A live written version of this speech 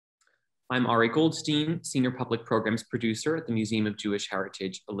I'm Ari Goldstein, Senior Public Programs Producer at the Museum of Jewish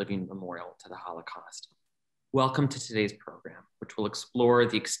Heritage, a living memorial to the Holocaust. Welcome to today's program, which will explore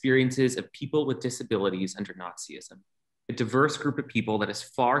the experiences of people with disabilities under Nazism, a diverse group of people that is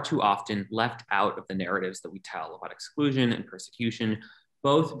far too often left out of the narratives that we tell about exclusion and persecution,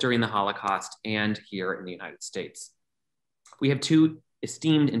 both during the Holocaust and here in the United States. We have two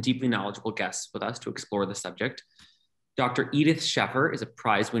esteemed and deeply knowledgeable guests with us to explore the subject. Dr. Edith Sheffer is a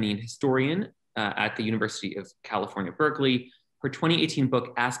prize-winning historian at the University of California, Berkeley. Her 2018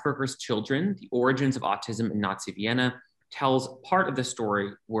 book, Asperger's Children, The Origins of Autism in Nazi Vienna, tells part of the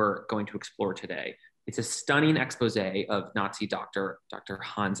story we're going to explore today. It's a stunning expose of Nazi Dr.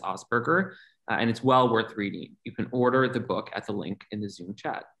 Hans Asperger, and it's well worth reading. You can order the book at the link in the Zoom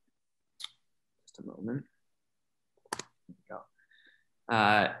chat. Just a moment. There we go.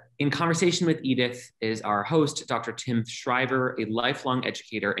 In conversation with Edith is our host, Dr. Tim Shriver, a lifelong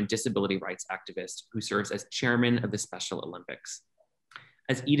educator and disability rights activist who serves as chairman of the Special Olympics.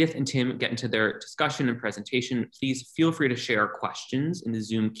 As Edith and Tim get into their discussion and presentation, please feel free to share questions in the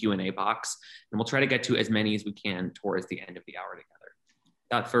Zoom Q&A box, and we'll try to get to as many as we can towards the end of the hour together.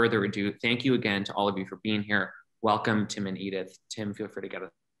 Without further ado, thank you again to all of you for being here. Welcome, Tim and Edith. Tim, feel free to get us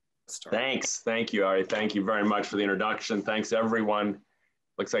started. Thanks. Thank you, Ari. Thank you very much for the introduction. Thanks, everyone.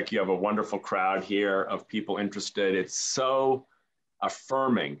 Looks like you have a wonderful crowd here of people interested. It's so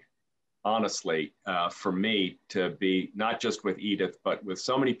affirming, honestly, for me to be not just with Edith, but with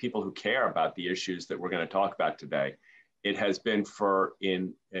so many people who care about the issues that we're going to talk about today. It has been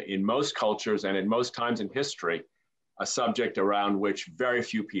in most cultures and in most times in history, a subject around which very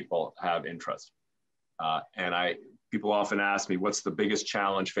few people have interest. People often ask me, what's the biggest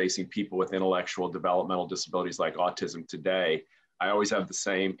challenge facing people with intellectual developmental disabilities like autism today? I always have the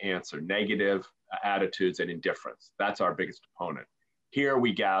same answer: negative attitudes and indifference. That's our biggest opponent. Here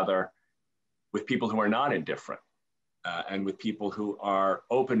we gather with people who are not indifferent and with people who are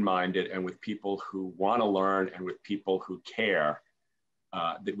open-minded and with people who want to learn and with people who care,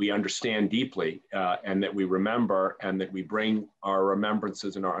 that we understand deeply and that we remember and that we bring our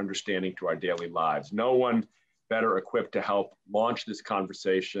remembrances and our understanding to our daily lives. No one better equipped to help launch this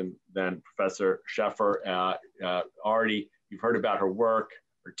conversation than Professor Sheffer. Already, you've heard about her work,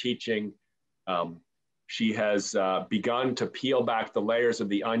 her teaching. She has begun to peel back the layers of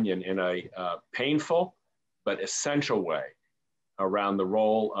the onion in a painful but essential way around the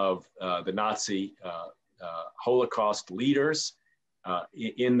role of the Nazi Holocaust leaders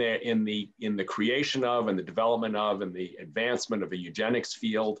in the creation of and the development of and the advancement of a eugenics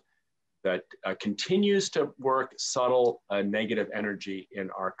field that continues to work subtle negative energy in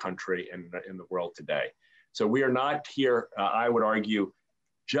our country and in the world today. So we are not here, I would argue,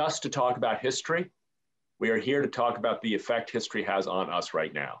 just to talk about history. We are here to talk about the effect history has on us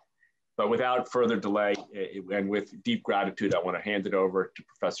right now. But without further delay and with deep gratitude, I want to hand it over to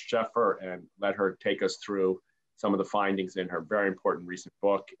Professor Sheffer and let her take us through some of the findings in her very important recent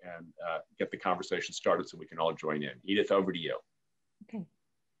book and get the conversation started so we can all join in. Edith, over to you. Okay.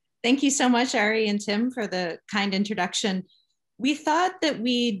 Thank you so much, Ari and Tim, for the kind introduction. We thought that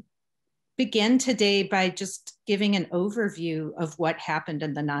we'd begin today by just giving an overview of what happened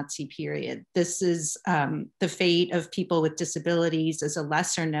in the Nazi period. This is the fate of people with disabilities as a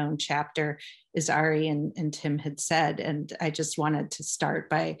lesser known chapter, as Ari and Tim had said. And I just wanted to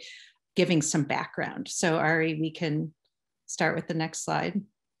start by giving some background. So Ari, we can start with the next slide.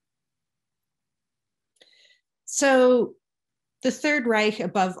 So the Third Reich,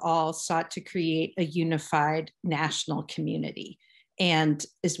 above all, sought to create a unified national community. And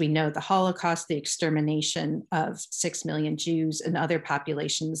as we know, the Holocaust, the extermination of 6 million Jews and other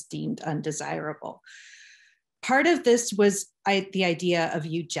populations deemed undesirable. Part of this was the idea of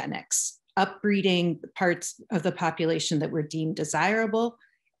eugenics, upbreeding parts of the population that were deemed desirable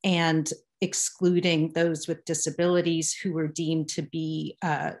and excluding those with disabilities who were deemed to be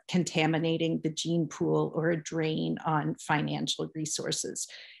contaminating the gene pool or a drain on financial resources.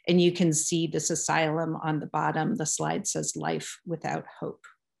 And you can see this asylum on the bottom. The slide says life without hope.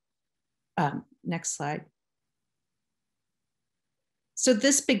 Next slide. So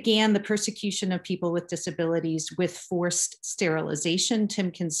this began the persecution of people with disabilities with forced sterilization. Tim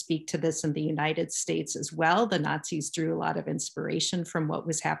can speak to this in the United States as well. The Nazis drew a lot of inspiration from what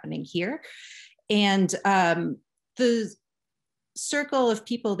was happening here. And the circle of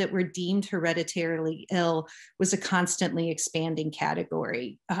people that were deemed hereditarily ill was a constantly expanding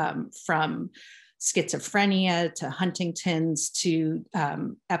category, from schizophrenia to Huntington's to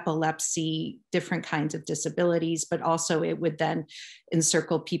epilepsy, different kinds of disabilities, but also it would then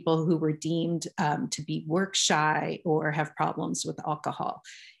encircle people who were deemed to be work shy or have problems with alcohol.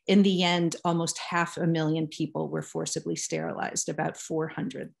 In the end, almost 500,000 people were forcibly sterilized, about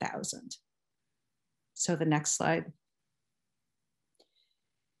 400,000. So the next slide.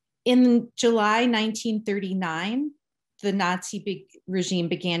 In July 1939, the Nazi regime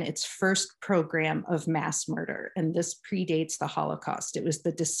began its first program of mass murder, and this predates the Holocaust. It was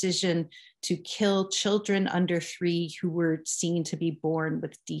the decision to kill children under 3 who were seen to be born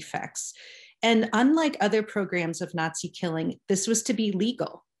with defects. And unlike other programs of Nazi killing, this was to be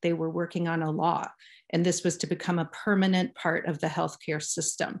legal. They were working on a law, and this was to become a permanent part of the healthcare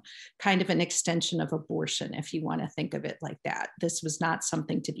system, kind of an extension of abortion, if you want to think of it like that. This was not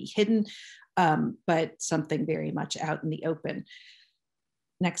something to be hidden, but something very much out in the open.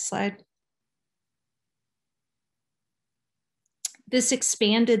 Next slide. This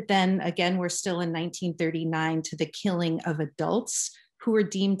expanded then, again, we're still in 1939, to the killing of adults who were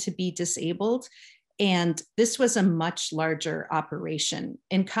deemed to be disabled. And this was a much larger operation.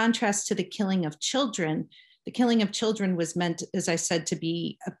 In contrast to the killing of children, the killing of children was meant, as I said, to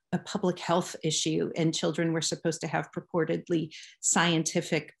be a public health issue, and children were supposed to have purportedly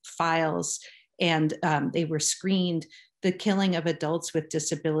scientific files, and they were screened. The killing of adults with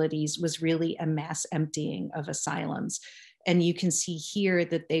disabilities was really a mass emptying of asylums. And you can see here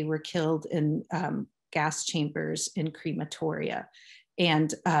that they were killed in gas chambers in crematoria.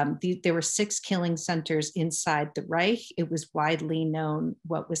 And there were 6 killing centers inside the Reich. It was widely known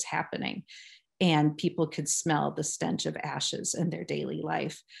what was happening, and people could smell the stench of ashes in their daily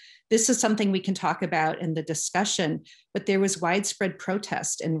life. This is something we can talk about in the discussion, but there was widespread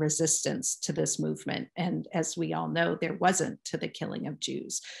protest and resistance to this movement. And as we all know, there wasn't to the killing of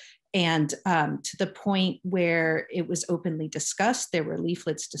Jews. And to the point where it was openly discussed, there were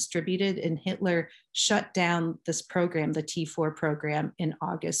leaflets distributed, and Hitler shut down this program, the T4 program, in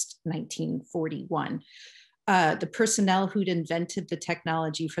August 1941. The personnel who'd invented the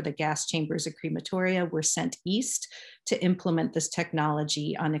technology for the gas chambers of crematoria were sent east to implement this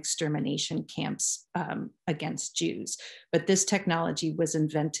technology on extermination camps against Jews. But this technology was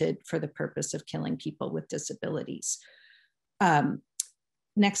invented for the purpose of killing people with disabilities.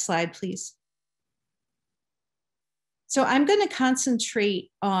 Next slide, please. So I'm going to concentrate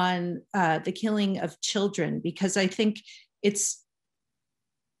on the killing of children, because I think it's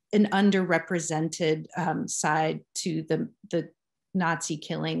an underrepresented side to the Nazi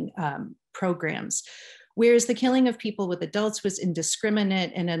killing programs. Whereas the killing of people with adults was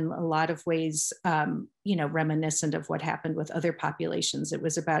indiscriminate and in a lot of ways, reminiscent of what happened with other populations. It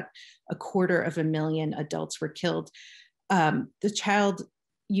was about 250,000 adults were killed. The child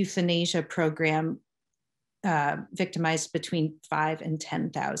euthanasia program victimized between 5,000 and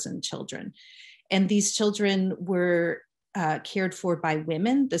 10,000 children. And these children were cared for by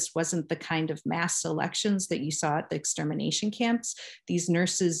women. This wasn't the kind of mass selections that you saw at the extermination camps. These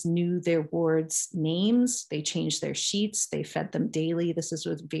nurses knew their wards' names, they changed their sheets, they fed them daily. This was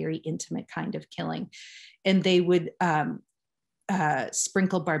a very intimate kind of killing. And they would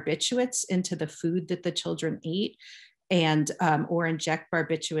sprinkle barbiturates into the food that the children ate, and or inject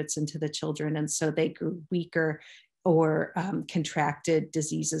barbiturates into the children. And so they grew weaker or contracted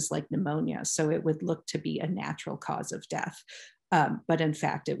diseases like pneumonia. So it would look to be a natural cause of death. But in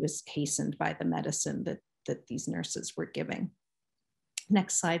fact, it was hastened by the medicine that these nurses were giving.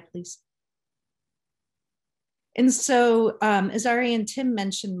 Next slide, please. And so as Ari and Tim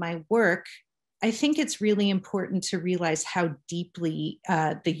mentioned my work, I think it's really important to realize how deeply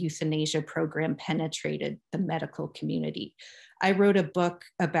the euthanasia program penetrated the medical community. I wrote a book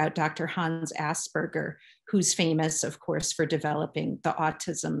about Dr. Hans Asperger, who's famous, of course, for developing the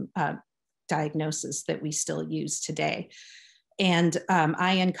autism diagnosis that we still use today. And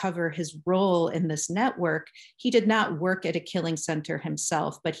I uncover his role in this network. He did not work at a killing center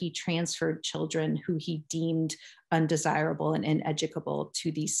himself, but he transferred children who he deemed undesirable and ineducable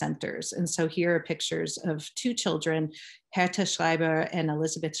to these centers. And so here are pictures of 2 children, Hertha Shriver and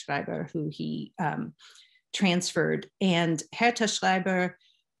Elizabeth Shriver, who he transferred. And Hertha Shriver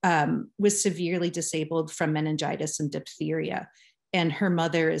was severely disabled from meningitis and diphtheria. And her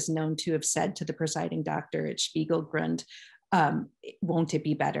mother is known to have said to the presiding doctor at Spiegelgrund, won't it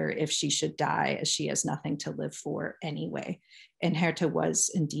be better if she should die, as she has nothing to live for anyway? And Hertha was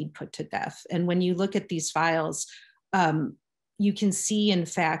indeed put to death. And when you look at these files, you can see, in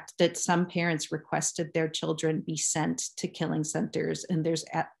fact, that some parents requested their children be sent to killing centers. And there's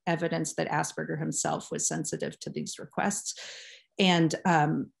evidence that Asperger himself was sensitive to these requests. And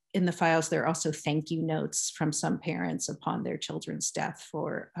in the files, there are also thank you notes from some parents upon their children's death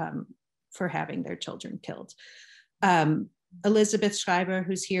for having their children killed. Elizabeth Shriver,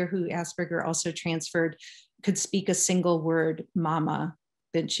 who's here, who Asperger also transferred, could speak a single word, mama,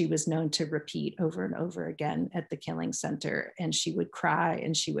 that she was known to repeat over and over again at the killing center. And she would cry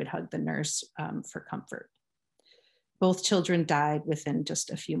and she would hug the nurse for comfort. Both children died within just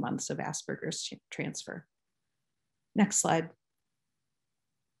a few months of Asperger's transfer. Next slide.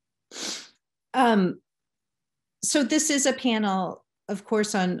 So this is a panel, of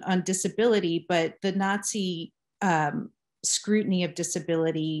course, on disability, but the Nazi scrutiny of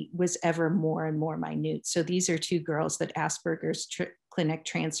disability was ever more and more minute. So these are two girls that Asperger's clinic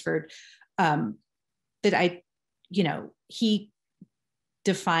transferred that he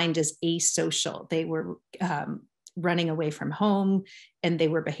defined as asocial. They were running away from home and they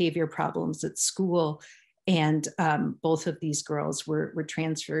were behavior problems at school. And both of these girls were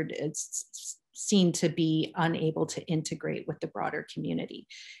transferred. It's seen to be unable to integrate with the broader community.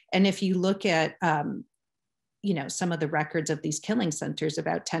 And if you look at some of the records of these killing centers,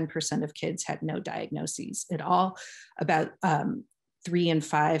 about 10% of kids had no diagnoses at all. About 3 in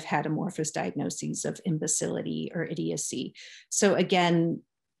 5 had amorphous diagnoses of imbecility or idiocy. So again,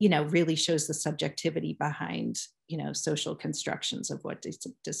 really shows the subjectivity behind, social constructions of what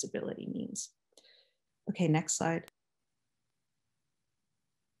disability means. Okay, next slide.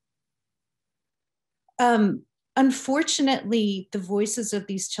 Unfortunately, the voices of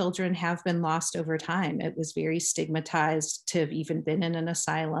these children have been lost over time. It was very stigmatized to have even been in an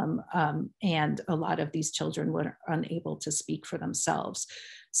asylum, and a lot of these children were unable to speak for themselves.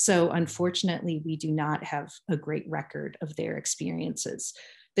 So unfortunately, we do not have a great record of their experiences.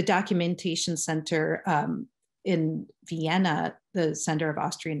 The Documentation Center in Vienna, the Center of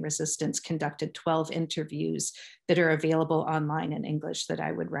Austrian Resistance, conducted 12 interviews that are available online in English that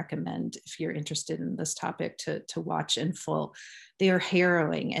I would recommend if you're interested in this topic to watch in full. They are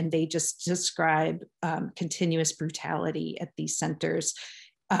harrowing, and they just describe continuous brutality at these centers,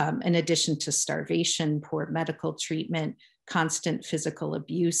 in addition to starvation, poor medical treatment, constant physical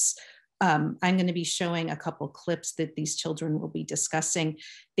abuse. I'm going to be showing a couple clips that these children will be discussing.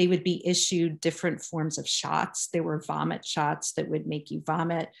 They would be issued different forms of shots. There were vomit shots that would make you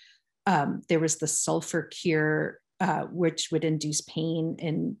vomit. There was the sulfur cure, which would induce pain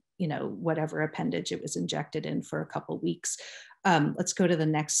in whatever appendage it was injected in for a couple weeks. Let's go to the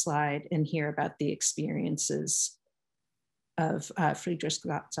next slide and hear about the experiences of Friedrich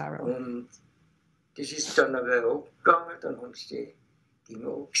Lazaro. Und das ist dann aber abgegangen, dann haben sie die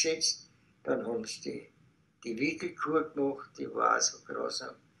abgesetzt. Dann haben sie die Wickelkur gemacht, die war so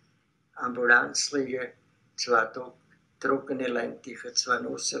grausam. Ambulanzliege, 2 trockene Leintücher, 2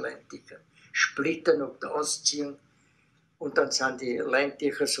 nasse Leintücher, Splitter noch da ausziehen. Und dann sind die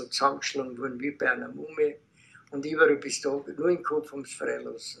Leintücher so zusammengeschlagen worden wie bei einer Mumie. Und überall bis da, nur im Kopf haben sie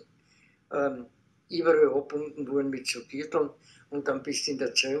freilassen. Überall abgebunden worden mit so Gürteln. Und dann bis in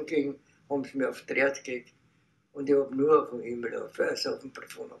der Zone gelegen, haben sie mir auf die Erde gelegt. Und ich habe nur auf dem Himmel, also auf dem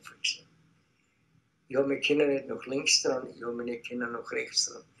Plafond aufgesehen. Ich habe mich nicht nach links dran, ich habe mich nicht nach rechts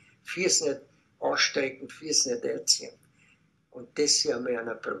dran. Füße nicht ausstrecken, Füße nicht erziehen. Und das hier haben wir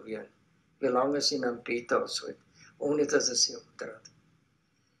einer probieren. Wie lange sie in einem Bett aushalten, ohne dass er sich umdreht.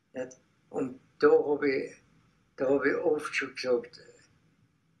 Und da habe ich oft schon gesagt,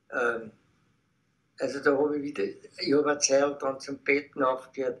 also da habe ich wieder, ich habe eine Zeit dann zum Betten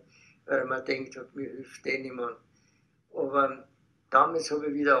aufgehört, weil man denkt, mir hilft eh niemand. Aber damals habe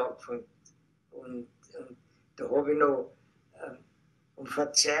ich wieder angefangen. Und da habe ich noch um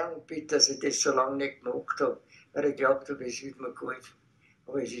Verzeihung bitte, dass ich das so lange nicht gemacht habe, weil ich glaubt habe, es wird mir geholfen.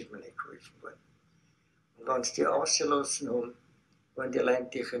 Aber es ist mir nicht geholfen worden. Und wenn sie die ausgelassen haben, waren die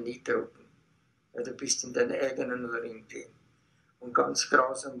Leintücher nie trocken. Weil du bist in deinen eigenen Urin gelegen. Und ganz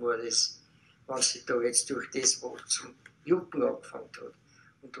grausam war das, wenn sie da jetzt durch das, was zum Jucken angefangen hat.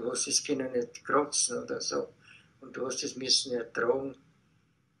 Und du hast es können nicht kratzen oder so. Und du hast es müssen ertragen,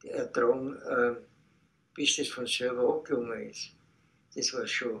 bis es von selber angegangen ist. Das war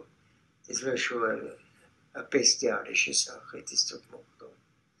schon eine bestialische Sache, das zu gemacht haben.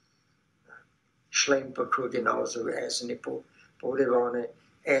 Schlemperkur genauso, eiserne Badewanne,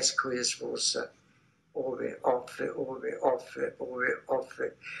 eiskaltes Wasser, auf.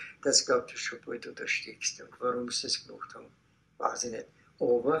 Das glaubt du schon bald, du da steckst. Und warum sie es gemacht haben, weiß ich nicht.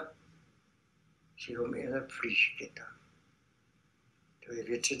 Aber sie haben ihre Pflicht getan. Da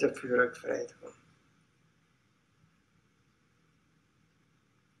wird sich der Führer gefreut haben.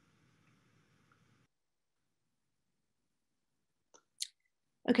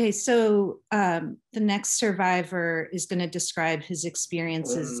 Okay, so the next survivor is going to describe his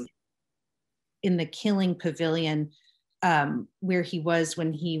experiences in the killing pavilion, where he was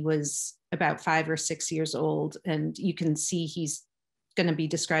when he was about 5 or 6 years old. And you can see he's going to be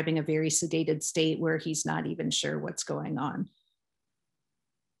describing a very sedated state where he's not even sure what's going on.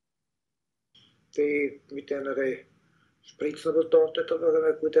 die mit einer Spritzenrotate, da war ich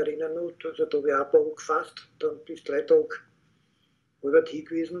mich gut erinnern noch, also da habe ich auch ein paar angefasst, dann bis 3 Tage rüber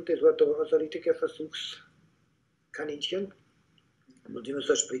hingewiesen, das war da also ein richtiger Versuchskaninchen, und immer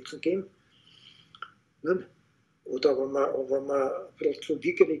so Spritzen geben. Ne? Oder wenn man ein bisschen zu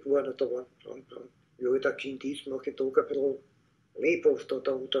wickelig war, da war wie halt ein Kind ist, mache ich da ein bisschen lebhaft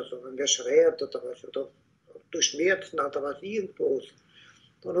oder so, wenn wer schreit oder was, oder durch Schmerzen oder was irgendwas.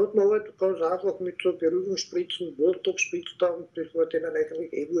 Dann hat man halt ganz einfach mit so Beruhigungsspritzen Botox gespritzt haben, das war denen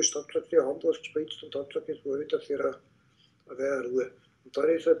eigentlich eh wurscht, dann hat die Hand was gespritzt und dann hat es war wieder für eine Ruhe. Und da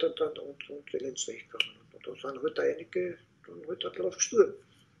ist halt dann uns ins Recht gegangen. Und da sind halt einige dann halt auch drauf gestorben.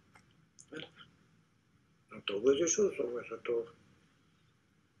 Und da muss ich schon sagen, also da,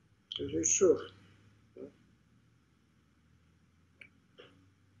 das ist schon. Ja.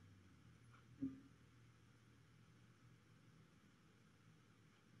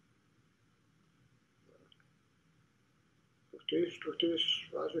 Durch das,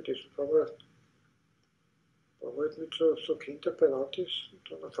 weiß ich, das war halt mit so Kindern bei Autis und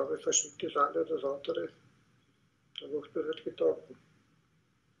dann auf einmal verschwindet das eine oder das andere. Da macht man halt Gedanken.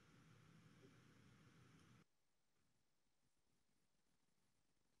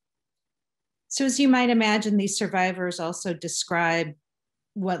 So as you might imagine, these survivors also describe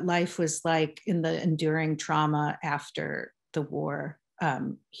what life was like in the enduring trauma after the war.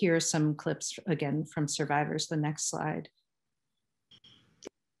 Here are some clips again from survivors. The next slide.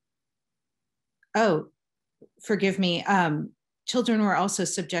 Oh, forgive me. Children were also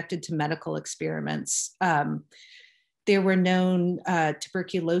subjected to medical experiments. There were known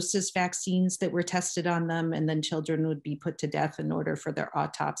tuberculosis vaccines that were tested on them, and then children would be put to death in order for their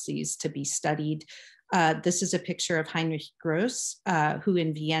autopsies to be studied. This is a picture of Heinrich Gross, who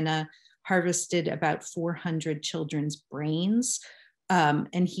in Vienna harvested about 400 children's brains,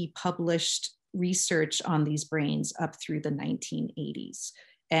 and he published research on these brains up through the 1980s.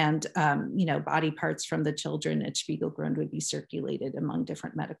 And body parts from the children at Spiegelgrund would be circulated among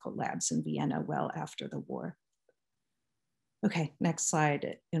different medical labs in Vienna well after the war. Okay, next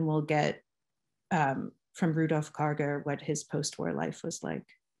slide, and we'll get from Rudolf Karger what his post-war life was like.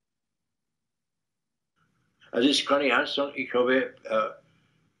 Also das kann ich auch sagen, ich habe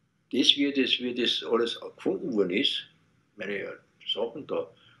wie das alles gefunden worden ist, meine Sachen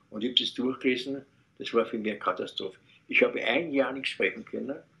da, und ich habe das durchgelesen, das war für mich eine Katastrophe. Ich habe ein Jahr nicht sprechen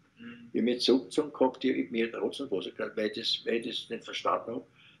können. Ich habe jetzt so gehabt, ich habe mir trotzdem was gehabt, weil ich das nicht verstanden habe,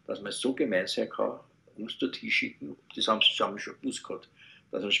 dass man so gemein sein kann, uns dort hinschicken. Das haben sie schon gewusst gehabt,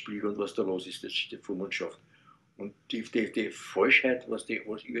 dass ein Spiel und was da los ist, das ist die Vormundschaft. Und die Falschheit, was die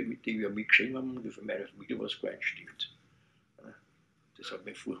über mich geschrieben haben und für meine Familie, was gar nicht stimmt. Das hat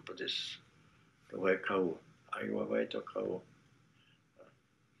mich furchtbar, da war ich K.O. Ein Jahr war ich da K.O.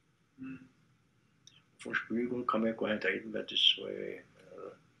 Von Spiegelgrund kann man ja gar nicht reden, weil das war ja.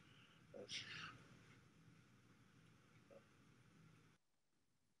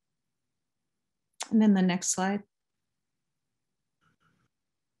 And then the next slide.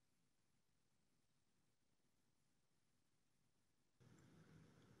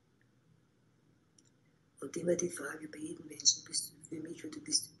 Und immer die Frage bei jedem Menschen, bist du für mich oder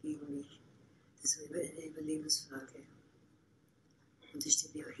bist du gegen mich? Das war immer eine Überlebensfrage. Und das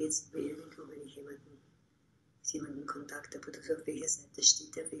steht mir auch jetzt irgendwo, wenn ich mit jemandem Kontakt habe oder so, auf welcher Seite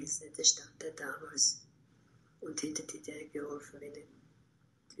steht er, auf welcher Seite stand er damals und hätte dir der geholfen,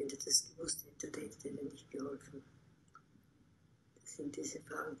 wenn er das gewusst hätte oder hätte dir nicht geholfen. Das sind diese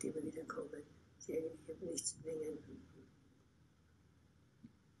Fragen, die immer wieder kommen, die eigentlich auf nichts bringen.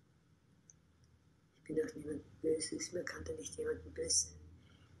 Ich bin auch niemand Böses, man kann da nicht jemandem böse sein.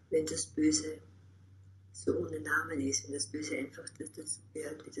 Wenn das Böse so ohne Namen ist, wenn das Böse einfach dazu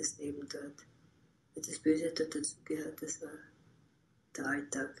gehört, wie das Leben dort. Wenn das Böse dort dazu gehört, das war der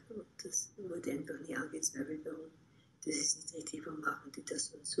Alltag und das wurde einfach nie angezweifelt, warum. Das ist nicht richtig, warum machen die das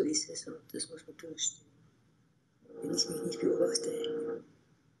und so ist es und das muss man durchstehen. Wenn ich mich nicht beobachte,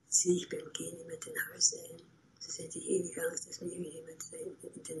 ziehe ich beim Gehen immer den Hals ein. Das hätte ich ewig Angst, dass mir jemand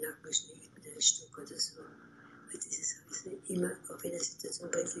in den Nacken schlägt mit einem Stock oder so. Weil dieses Hals immer, auch wenn eine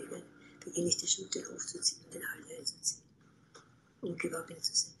Situation brenzlig wird, beginne ich die Schulter hochzuziehen und den Hals einzuziehen. Um gewappnet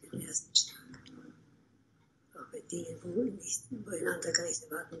zu sein für den ersten Schlag. Auch bei Dingen, wo ein anderer gar nicht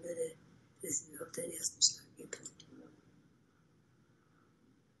erwarten würde, dass es überhaupt einen ersten Schlag gibt.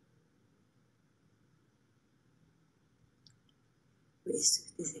 Man ist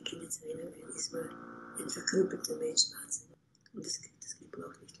durch diese Kindheitserinnerungen, ist man ein verkrüppelter Mensch, Wahnsinn. Und das geht man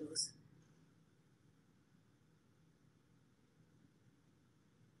auch nicht los.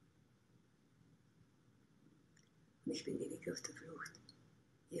 Und ich bin ewig auf der Flucht.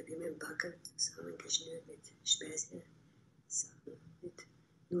 Ich habe immer einen Backerl zusammengeschnürt mit Speisesachen, mit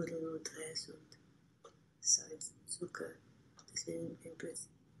Nudeln und Reis und Salz und Zucker. Dass wenn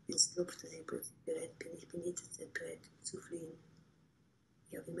es klopft, dass ich plötzlich bereit bin. Ich bin jederzeit bereit zu fliehen.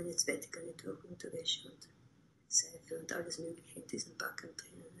 Ich habe immer eine zweite Garnitur, Unterwäsche und Seife und alles Mögliche in diesen Backern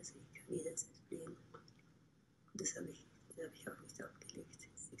drinnen. Also ich kann jederzeit fliehen. Und das habe ich auch nicht abgelegt,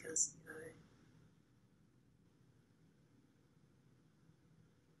 die ganzen Jahre.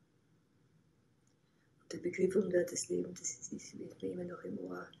 Und der Begriff unwertes Leben, das ist mir immer noch im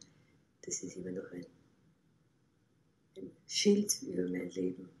Ohr. Das ist immer noch ein Schild über mein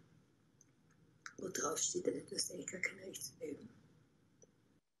Leben, wo drauf steht, du hast eigentlich gar kein Recht zu leben.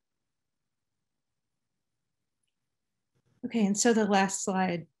 Okay, and so the last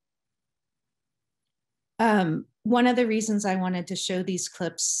slide. One of the reasons I wanted to show these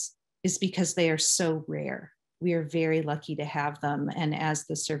clips is because they are so rare. We are very lucky to have them. And as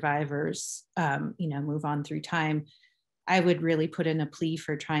the survivors, move on through time, I would really put in a plea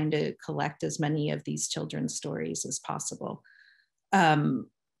for trying to collect as many of these children's stories as possible.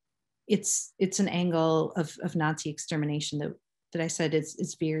 It's an angle of Nazi extermination that I said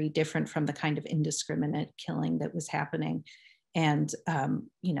is very different from the kind of indiscriminate killing that was happening. And,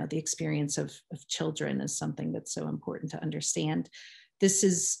 the experience of children is something that's so important to understand. This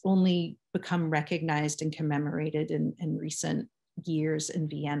has only become recognized and commemorated in recent years in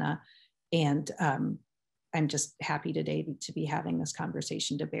Vienna. And I'm just happy today to be having this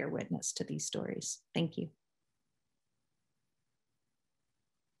conversation to bear witness to these stories. Thank you.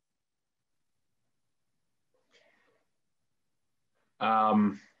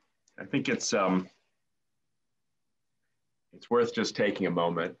 I think it's worth just taking a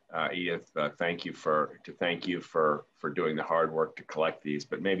moment, Edith. Thank you for doing the hard work to collect these,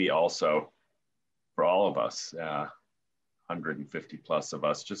 but maybe also for all of us, 150 plus of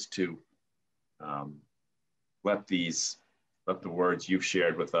us, just to let the words you've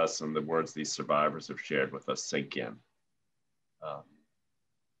shared with us and the words these survivors have shared with us sink in.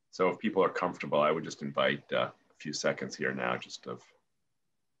 So if people are comfortable, I would just invite a few seconds here now just of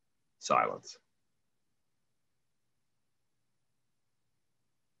silence.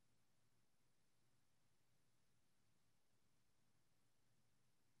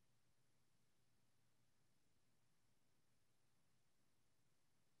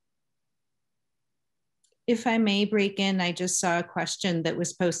 If I may break in, I just saw a question that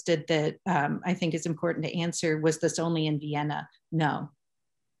was posted that I think is important to answer. Was this only in Vienna? No.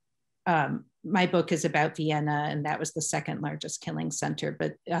 My book is about Vienna, and that was the second largest killing center.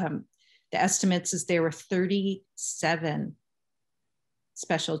 But the estimates is there were 37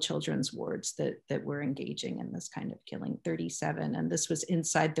 special children's wards that were engaging in this kind of killing, 37. And this was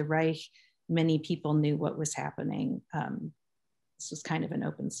inside the Reich. Many people knew what was happening. This was kind of an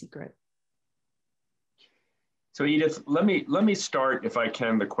open secret. So Edith, let me start, if I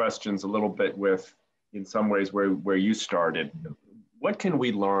can, the questions a little bit with, in some ways, where you started. What can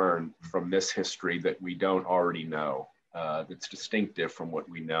we learn from this history that we don't already know, that's distinctive from what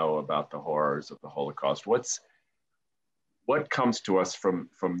we know about the horrors of the Holocaust? What comes to us from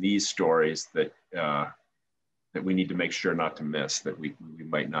these stories that that we need to make sure not to miss, that we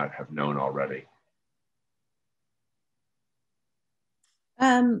might not have known already?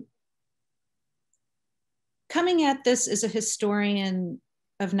 Coming at this as a historian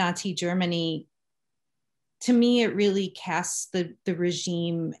of Nazi Germany, to me, it really casts the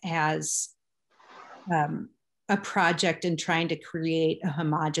regime as a project in trying to create a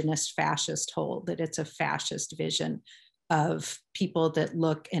homogenous fascist whole, that it's a fascist vision of people that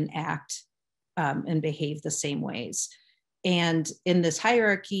look and act and behave the same ways. And in this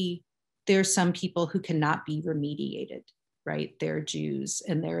hierarchy, there's some people who cannot be remediated, right? They're Jews,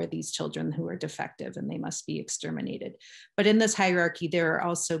 and there are these children who are defective and they must be exterminated. But in this hierarchy, there are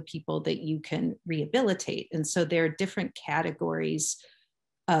also people that you can rehabilitate. And so there are different categories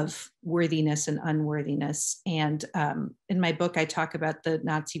of worthiness and unworthiness. And in my book, I talk about the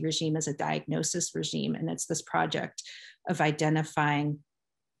Nazi regime as a diagnosis regime. And it's this project of identifying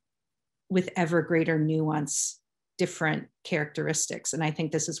with ever greater nuance different characteristics. And I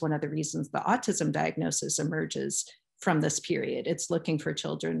think this is one of the reasons the autism diagnosis emerges from this period. It's looking for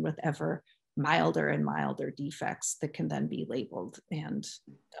children with ever milder and milder defects that can then be labeled and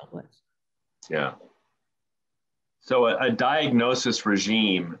dealt with. Yeah. So a diagnosis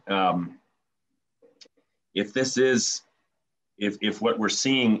regime, if what we're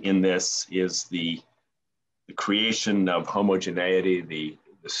seeing in this is the creation of homogeneity, the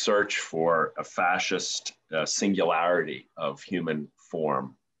search for a fascist singularity of human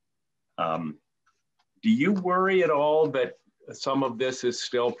form, do you worry at all that some of this is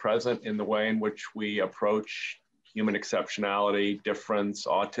still present in the way in which we approach human exceptionality, difference,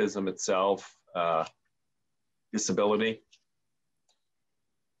 autism itself, disability?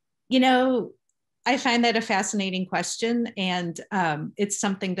 You know, I find that a fascinating question, and it's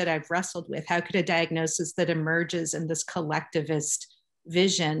something that I've wrestled with. How could a diagnosis that emerges in this collectivist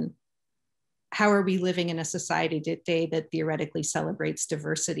vision, how are we living in a society today that theoretically celebrates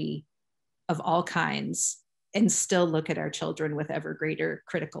diversity of all kinds and still look at our children with ever greater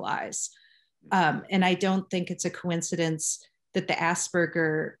critical eyes? And I don't think it's a coincidence that the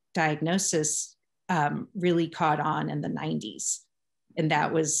Asperger diagnosis really caught on in the 90s. And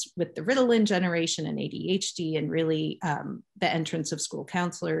that was with the Ritalin generation and ADHD, and really the entrance of school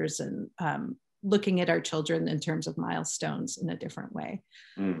counselors and looking at our children in terms of milestones in a different way.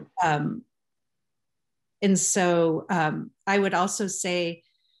 And so I would also say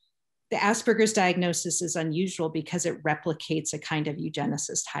the Asperger's diagnosis is unusual because it replicates a kind of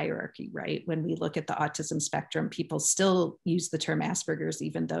eugenicist hierarchy, right? When we look at the autism spectrum, people still use the term Asperger's,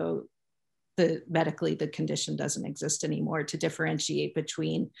 even though medically the condition doesn't exist anymore, to differentiate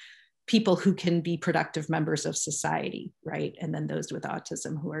between people who can be productive members of society, right? And then those with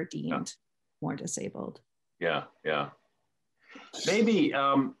autism who are deemed more disabled. Yeah. Maybe,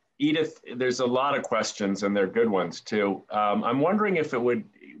 Edith, there's a lot of questions and they're good ones too. I'm wondering if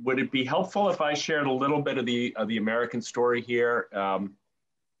would it be helpful if I shared a little bit of the American story here? And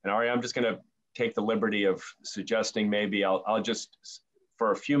Ari, I'm just gonna take the liberty of suggesting maybe I'll just,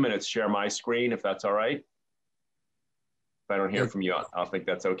 for a few minutes, share my screen, if that's all right. If I don't hear from you, I'll think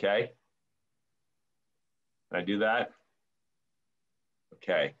that's okay. Can I do that?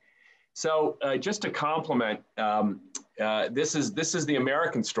 Okay. So just to complement, this is the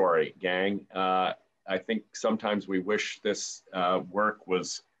American story, gang. I think sometimes we wish this work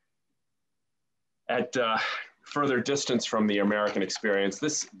was at further distance from the American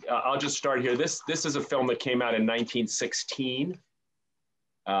experience. I'll just start here. This is a film that came out in 1916.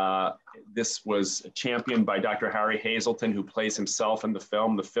 This was championed by Dr. Harry Hazelton, who plays himself in the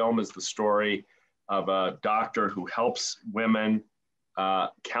film. The film is the story of a doctor who helps women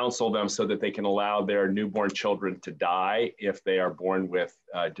counsel them so that they can allow their newborn children to die if they are born with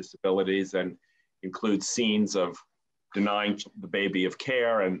disabilities, and includes scenes of denying the baby of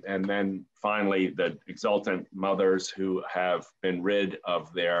care, and then finally the exultant mothers who have been rid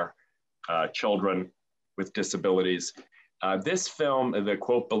of their children with disabilities. This film, the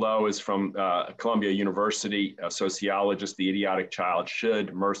quote below is from Columbia University, a sociologist: "The idiotic child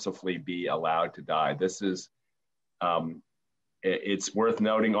should mercifully be allowed to die." This is, it's worth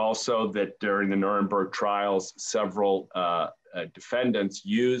noting also that during the Nuremberg trials, several defendants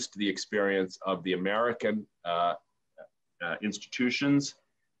used the experience of the American institutions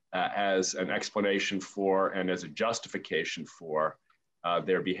as an explanation for and as a justification for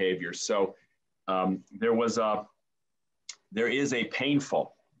their behavior. So there is a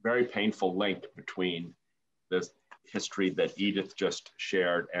painful, very painful link between this history that Edith just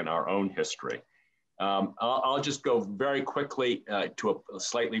shared and our own history. I'll just go very quickly to a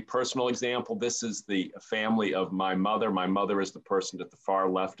slightly personal example. This is the family of my mother. My mother is the person at the far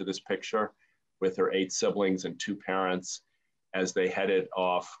left of this picture, with her 8 siblings and 2 parents, as they headed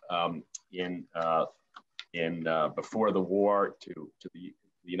off before the war to the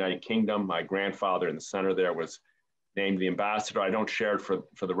United Kingdom. My grandfather in the center there was named the ambassador. I don't share it for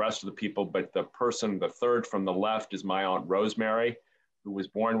the rest of the people, but the person, the third from the left, is my Aunt Rosemary, who was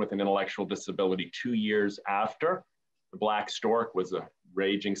born with an intellectual disability 2 years after The Black Stork was a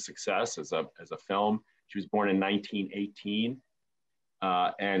raging success as a film. She was born in 1918.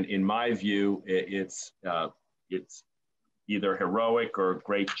 And in my view, it's either heroic or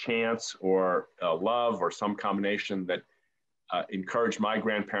great chance or love or some combination that encouraged my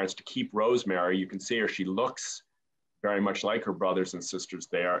grandparents to keep Rosemary. You can see her, she looks very much like her brothers and sisters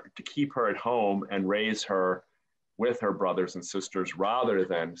there, to keep her at home and raise her with her brothers and sisters, rather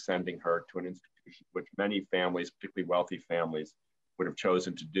than sending her to an institution, which many families, particularly wealthy families, would have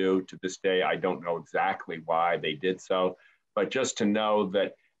chosen to do. To this day, I don't know exactly why they did so, but just to know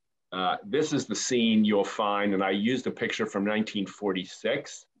that this is the scene you'll find, and I used a picture from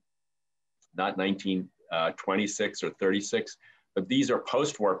 1946, not 1926 or 36, but these are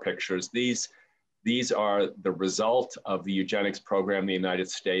post-war pictures. These are the result of the eugenics program in the United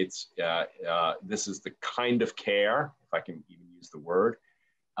States. This is the kind of care, if I can even use the word,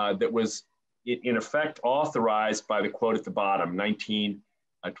 that was in effect authorized by the quote at the bottom,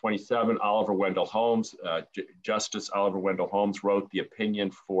 1927, Oliver Wendell Holmes, Justice Oliver Wendell Holmes wrote the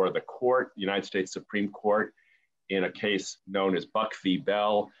opinion for the court, the United States Supreme Court, in a case known as Buck v.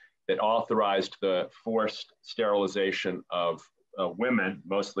 Bell, that authorized the forced sterilization of women,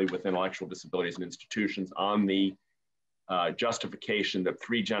 mostly with intellectual disabilities in institutions, on the justification that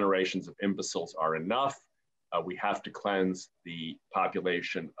 3 generations of imbeciles are enough. We have to cleanse the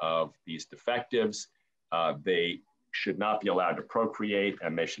population of these defectives. They should not be allowed to procreate,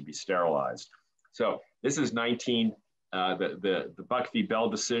 and they should be sterilized. So this is the Buck v. Bell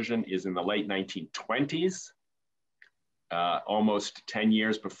decision is in the late 1920s, almost 10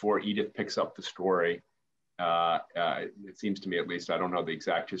 years before Edith picks up the story. It seems to me, at least, I don't know the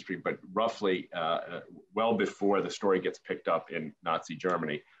exact history, but roughly well before the story gets picked up in Nazi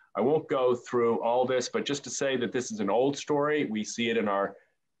Germany. I won't go through all this, but just to say that this is an old story. We see it in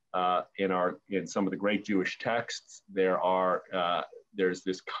some of the great Jewish texts. There's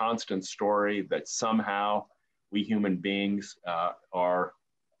this constant story that somehow we human beings are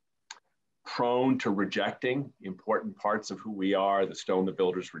prone to rejecting important parts of who we are. The stone the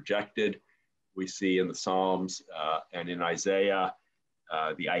builders rejected. We see in the Psalms and in Isaiah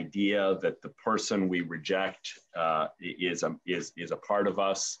the idea that the person we reject is a part of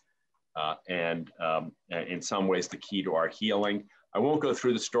us, and in some ways the key to our healing. I won't go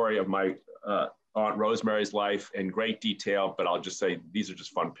through the story of my Aunt Rosemary's life in great detail, but I'll just say these are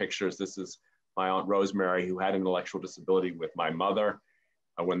just fun pictures. This is my Aunt Rosemary, who had an intellectual disability, with my mother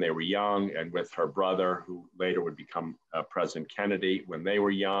when they were young, and with her brother, who later would become President Kennedy, when they were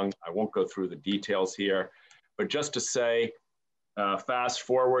young. I won't go through the details here, but just to say, fast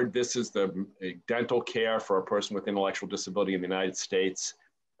forward, this is the dental care for a person with intellectual disability in the United States.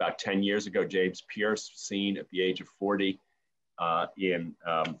 About 10 years ago, James Pierce, seen at the age of 40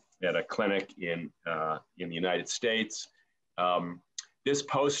 at a clinic in the United States. This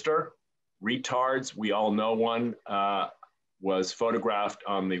poster, Retards, we all know one, was photographed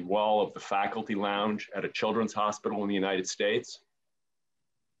on the wall of the faculty lounge at a children's hospital in the United States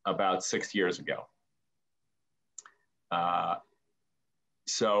about 6 years ago.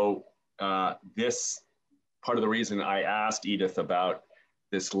 This part of the reason I asked Edith about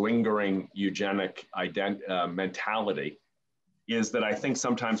this lingering eugenic mentality is that I think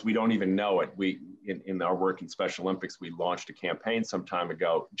sometimes we don't even know it. In our work in Special Olympics, we launched a campaign some time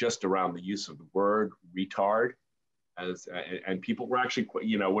ago just around the use of the word retard. And people were actually,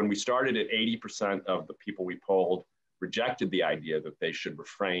 when we started it, 80% of the people we polled rejected the idea that they should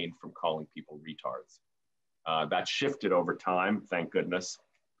refrain from calling people retards. That shifted over time, thank goodness.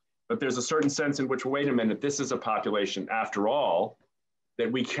 But there's a certain sense in which, wait a minute, this is a population, after all,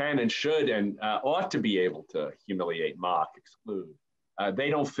 that we can and should and ought to be able to humiliate, mock, exclude.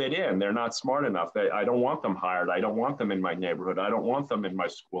 They don't fit in. They're not smart enough. I don't want them hired. I don't want them in my neighborhood. I don't want them in my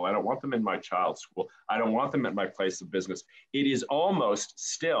school. I don't want them in my child's school. I don't want them at my place of business. It is almost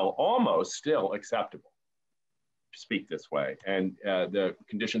still acceptable to speak this way. And the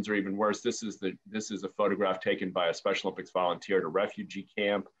conditions are even worse. This is a photograph taken by a Special Olympics volunteer at a refugee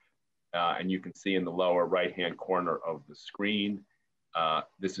camp. And you can see in the lower right-hand corner of the screen,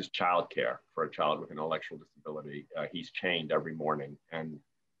 this is childcare for a child with an intellectual disability. He's chained every morning, and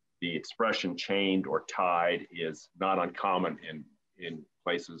the expression chained or tied is not uncommon in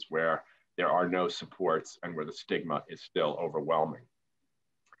places where there are no supports and where the stigma is still overwhelming.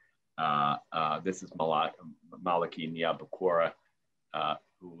 This is Malaki Nyabukura,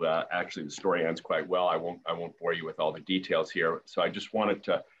 who actually the story ends quite well. I won't bore you with all the details here. So I just wanted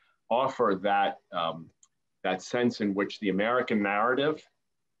to offer that that sense in which the American narrative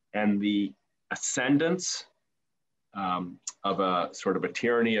and the ascendance of a sort of a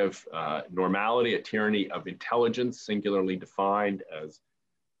tyranny of normality, a tyranny of intelligence, singularly defined as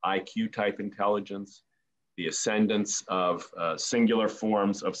IQ type intelligence, the ascendance of singular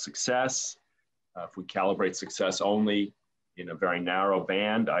forms of success. If we calibrate success only in a very narrow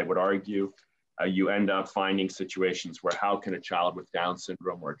band, I would argue, you end up finding situations where how can a child with Down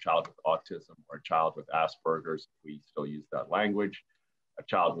syndrome or a child with autism or a child with Asperger's, if we still use that language, a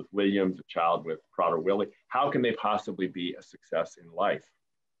child with Williams, a child with Prader-Willi, how can they possibly be a success in life?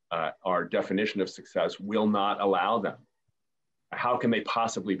 Our definition of success will not allow them. How can they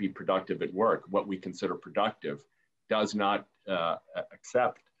possibly be productive at work? What we consider productive does not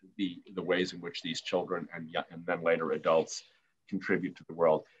accept the ways in which these children and then later adults contribute to the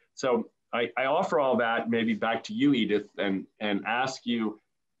world. So I offer all that maybe back to you, Edith, and ask you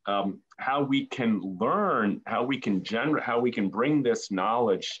how we can learn, how we can bring this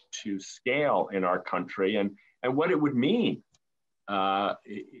knowledge to scale in our country, and what it would mean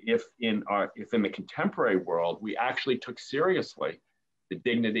if in the contemporary world we actually took seriously the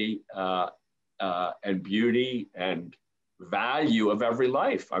dignity and beauty and value of every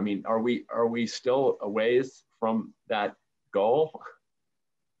life. I mean, are we still a ways from that goal?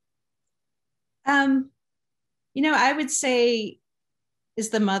 You know, I would say, as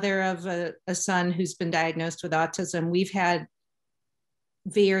the mother of a son who's been diagnosed with autism, we've had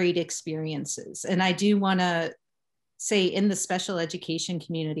varied experiences. And I do want to say, in the special education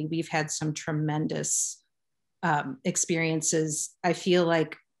community, we've had some tremendous experiences. I feel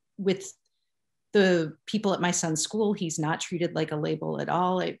like with the people at my son's school, he's not treated like a label at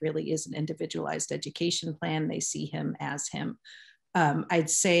all. It really is an individualized education plan. They see him as him. I'd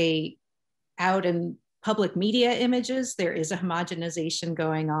say out in public media images, there is a homogenization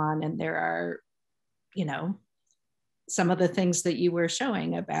going on, and there are, you know, some of the things that you were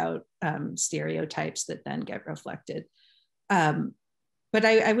showing about stereotypes that then get reflected. But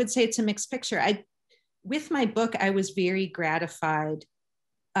I would say it's a mixed picture. With my book, I was very gratified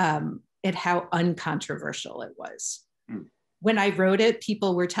at how uncontroversial it was. Mm. When I wrote it,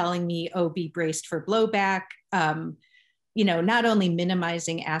 people were telling me, oh, be braced for blowback. You know, not only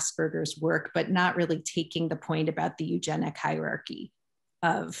minimizing Asperger's work, but not really taking the point about the eugenic hierarchy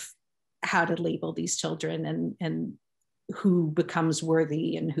of how to label these children and who becomes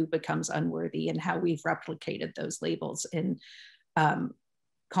worthy and who becomes unworthy, and how we've replicated those labels in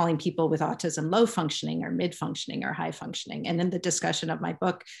calling people with autism low functioning or mid functioning or high functioning. And in the discussion of my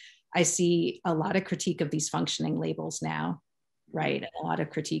book, I see a lot of critique of these functioning labels now, right? And a lot of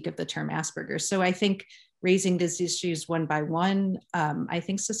critique of the term Asperger. So I think raising these issues one by one, I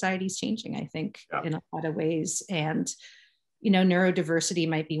think society's changing, I think, in a lot of ways. And, you know, neurodiversity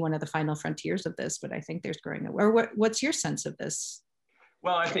might be one of the final frontiers of this, but I think there's growing. Or what's your sense of this?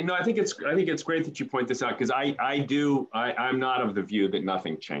 Well, I think it's great that you point this out, because I'm not of the view that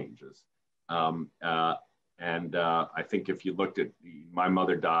nothing changes. I think if you looked at, my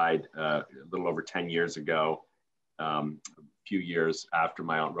mother died a little over 10 years ago, a few years after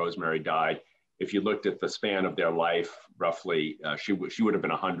my Aunt Rosemary died. If you looked at the span of their life, roughly, she would have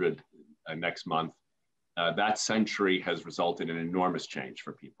been 100 next month. That century has resulted in enormous change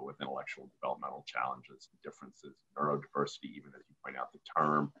for people with intellectual developmental challenges, differences, neurodiversity, even as you point out, the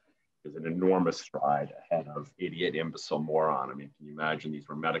term is an enormous stride ahead of idiot, imbecile, moron. I mean, can you imagine, these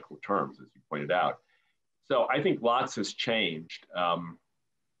were medical terms, as you pointed out. So I think lots has changed. I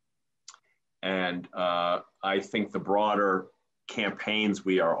think the broader campaigns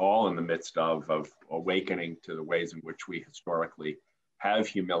we are all in the midst of awakening to the ways in which we historically have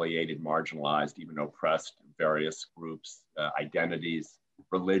humiliated, marginalized, even oppressed various groups, identities,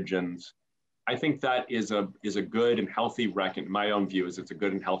 religions. I think that is a good and healthy reckoning. My own view is it's a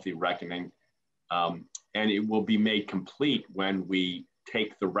good and healthy reckoning, and it will be made complete when we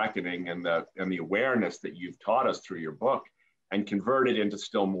take the reckoning and the awareness that you've taught us through your book and convert it into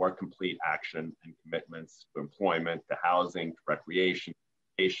still more complete action and commitments to employment, to housing, to recreation,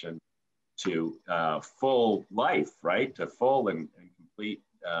 education, to full life, right? To full and complete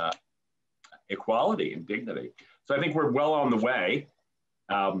equality and dignity. So I think we're well on the way,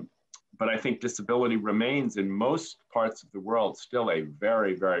 but I think disability remains in most parts of the world still a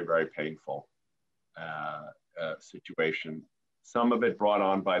very, very, very painful situation. Some of it brought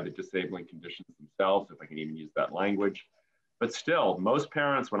on by the disabling conditions themselves, if I can even use that language. But still, most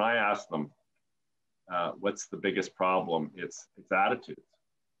parents, when I ask them, what's the biggest problem, it's attitudes.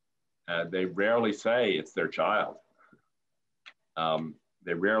 They rarely say it's their child.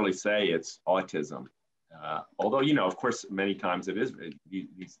 They rarely say it's autism. Although, you know, of course, many times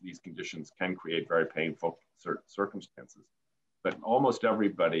these conditions can create very painful circumstances. But almost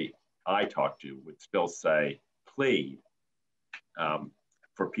everybody I talk to would still say, plead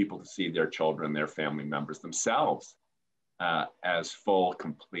for people to see their children, their family members themselves as full,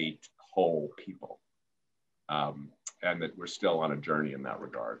 complete, whole people. And that we're still on a journey in that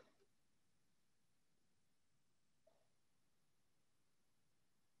regard.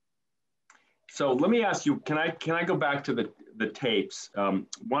 So let me ask you, can I go back to the tapes?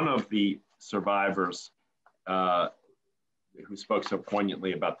 One of the survivors who spoke so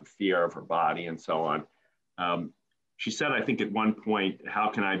poignantly about the fear of her body and so on, she said, I think at one point, how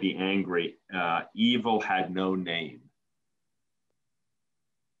can I be angry? Evil had no name.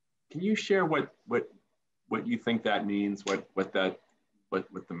 Can you share what you think that means? What the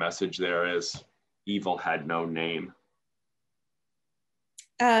message there is? Evil had no name.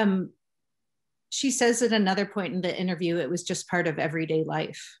 She says at another point in the interview, it was just part of everyday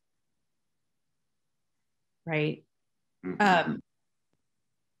life, right? Mm-hmm.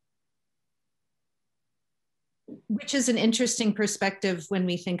 Which is an interesting perspective when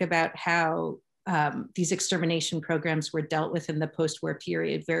we think about how these extermination programs were dealt with in the post-war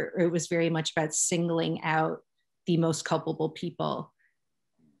period, where it was very much about singling out the most culpable people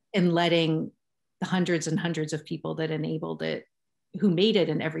and letting the hundreds and hundreds of people that enabled it who made it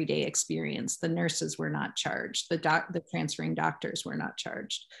an everyday experience. The nurses were not charged. The transferring doctors were not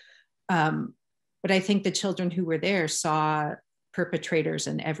charged. But I think the children who were there saw perpetrators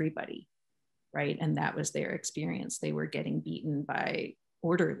in everybody, right? And that was their experience. They were getting beaten by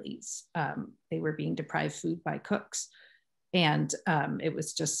orderlies. They were being deprived food by cooks. And it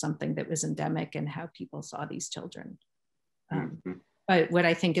was just something that was endemic in how people saw these children. But what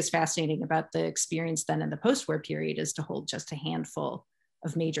I think is fascinating about the experience then in the post-war period is to hold just a handful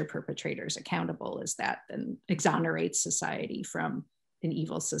of major perpetrators accountable, as that then exonerates society from an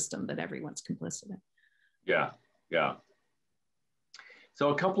evil system that everyone's complicit in. Yeah, yeah. So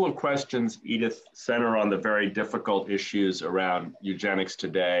a couple of questions, Edith, center on the very difficult issues around eugenics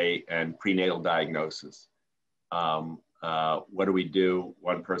today and prenatal diagnosis. What do we do?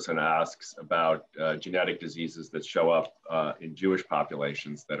 One person asks about genetic diseases that show up in Jewish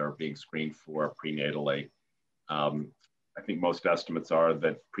populations that are being screened for prenatally. I think most estimates are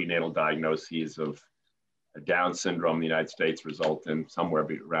that prenatal diagnoses of Down syndrome in the United States result in somewhere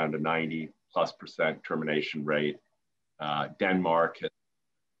around a 90+% termination rate. Denmark has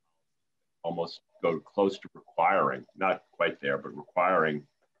almost go close to requiring, not quite there, but requiring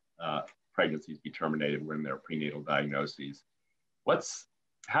pregnancies be terminated when they're prenatal diagnoses.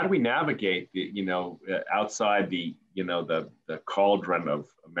 How do we navigate the, outside the, the cauldron of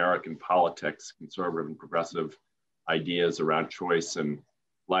American politics, conservative and progressive ideas around choice and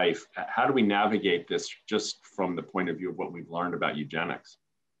life? How do we navigate this just from the point of view of what we've learned about eugenics?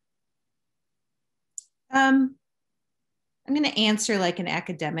 I'm going to answer like an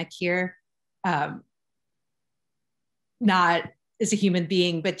academic here, not as a human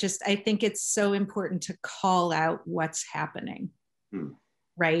being, but just I think it's so important to call out what's happening,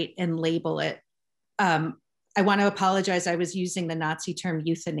 right, and label it. I want to apologize. I was using the Nazi term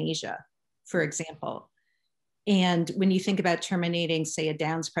euthanasia, for example. And when you think about terminating, say, a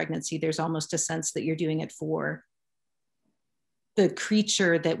Down's pregnancy, there's almost a sense that you're doing it for the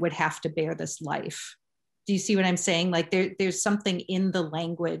creature that would have to bear this life. Do you see what I'm saying? Like there's something in the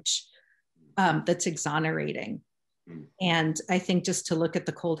language that's exonerating. And I think just to look at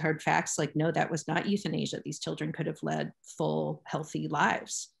the cold hard facts, like, no, that was not euthanasia. These children could have led full, healthy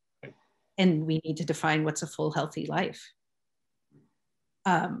lives. And we need to define what's a full, healthy life,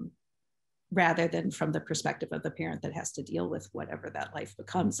 rather than from the perspective of the parent that has to deal with whatever that life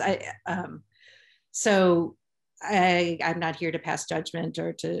becomes. So I'm not here to pass judgment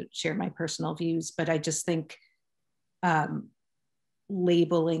or to share my personal views, but I just think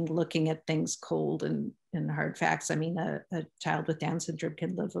labeling, looking at things cold and hard facts. I mean, a child with Down syndrome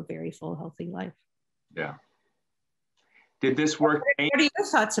can live a very full, healthy life. Yeah. Did this work? What are your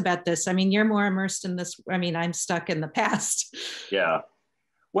thoughts about this? I mean, you're more immersed in this. I mean, I'm stuck in the past. Yeah.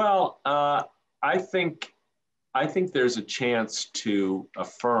 Well, I think there's a chance to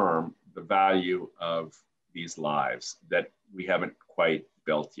affirm the value of these lives that we haven't quite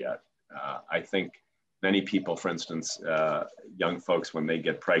built yet. I think many people, for instance, young folks, when they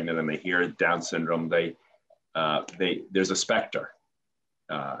get pregnant and they hear Down syndrome, there's a specter.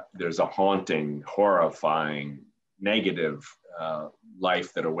 There's a haunting, horrifying, negative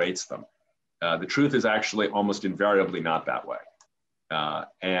life that awaits them. The truth is actually almost invariably not that way.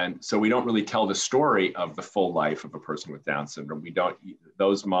 And so we don't really tell the story of the full life of a person with Down syndrome.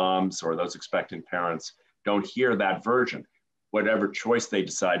 Those moms or those expectant parents don't hear that version. Whatever choice they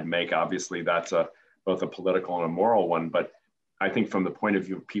decide to make, obviously that's both a political and a moral one, but I think from the point of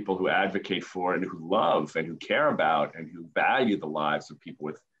view of people who advocate for and who love and who care about and who value the lives of people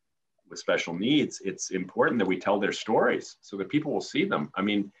with special needs, it's important that we tell their stories so that people will see them. I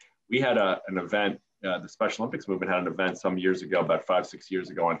mean, we had an event, the Special Olympics movement had an event some years ago, about 5-6 years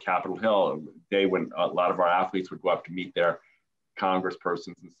ago on Capitol Hill, a day when a lot of our athletes would go up to meet their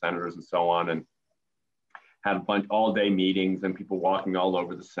congresspersons and senators and so on, and had a bunch all-day meetings and people walking all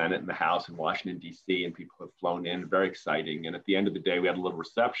over the Senate and the House in Washington, D.C., and people had flown in, very exciting. And at the end of the day, we had a little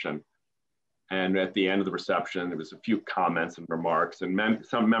reception. And at the end of the reception, there was a few comments and remarks, and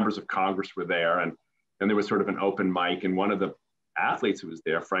some members of Congress were there. And then there was sort of an open mic, and one of the athletes who was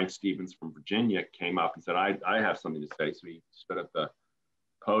there, Frank Stevens from Virginia, came up and said, I have something to say. So he stood at the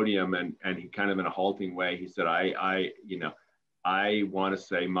podium and he kind of in a halting way, he said, I want to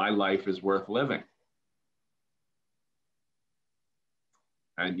say my life is worth living.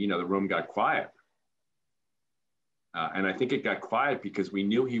 And, the room got quiet. And I think it got quiet because we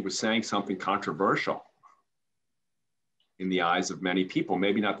knew he was saying something controversial in the eyes of many people,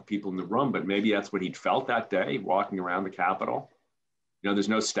 maybe not the people in the room, but maybe that's what he'd felt that day walking around the Capitol. There's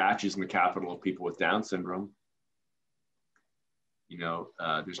no statues in the Capitol of people with Down syndrome.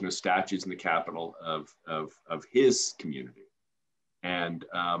 There's no statues in the Capitol of his community. And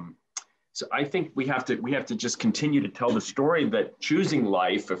so I think we have to just continue to tell the story that choosing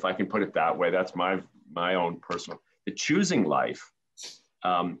life, if I can put it that way, that's my own personal, that choosing life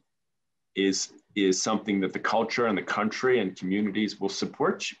is something that the culture and the country and communities will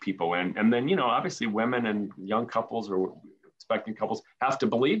support people in. And then, you know, obviously women and young couples or expecting couples have to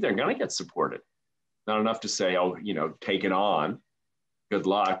believe they're going to get supported. Not enough to say, oh, you know, take it on, good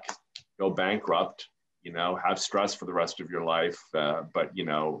luck, go bankrupt, you know, have stress for the rest of your life. But, you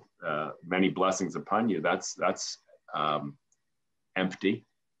know, many blessings upon you. That's empty.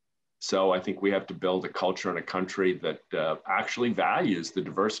 So I think we have to build a culture and a country that actually values the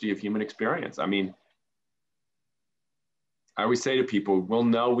diversity of human experience. I mean, I always say to people, we'll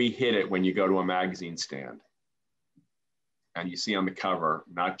know we hit it when you go to a magazine stand and you see on the cover,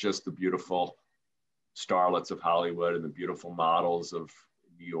 not just the beautiful starlets of Hollywood and the beautiful models of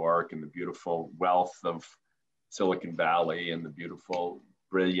New York and the beautiful wealth of Silicon Valley and the beautiful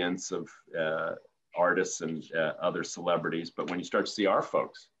brilliance of artists and other celebrities. But when you start to see our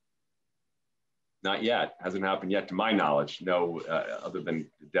folks, not yet, hasn't happened yet to my knowledge. No, other than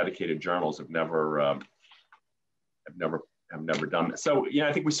dedicated journals have never done that. So yeah,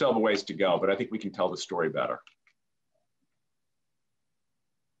 I think we still have a ways to go, but I think we can tell the story better.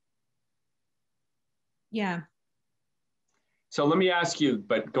 Yeah. So let me ask you,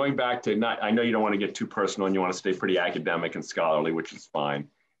 but going back to I know you don't want to get too personal and you want to stay pretty academic and scholarly, which is fine.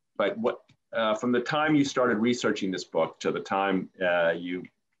 But what from the time you started researching this book to the time you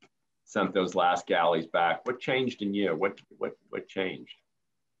sent those last galleys back, what changed in you? What changed?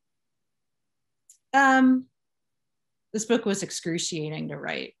 This book was excruciating to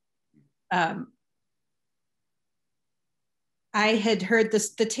write. I had heard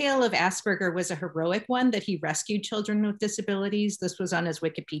the tale of Asperger was a heroic one, that he rescued children with disabilities. This was on his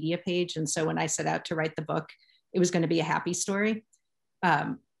Wikipedia page. And so when I set out to write the book, it was going to be a happy story.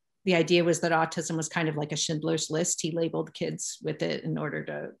 The idea was that autism was kind of like a Schindler's List. He labeled kids with it in order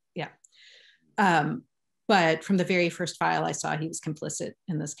to, but from the very first file, I saw he was complicit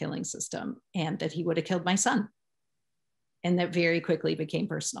in this killing system and that he would have killed my son. And that very quickly became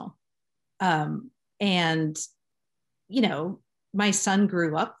personal. And, you know, my son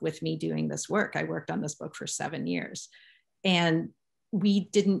grew up with me doing this work. I worked on this book for 7 years. And we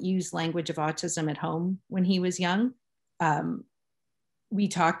didn't use language of autism at home when he was young. We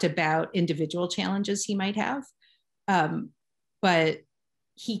talked about individual challenges he might have. But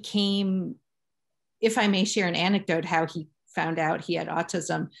he came, if I may share an anecdote, how he found out he had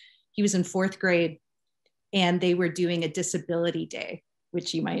autism. He was in 4th grade and they were doing a disability day,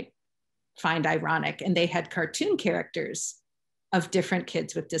 which you might find ironic. And they had cartoon characters of different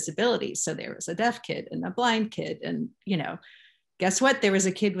kids with disabilities. So there was a deaf kid and a blind kid. And, you know, guess what? There was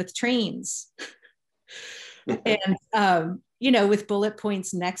a kid with trains. And, you know, with bullet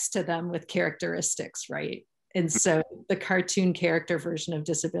points next to them with characteristics, right? And so the cartoon character version of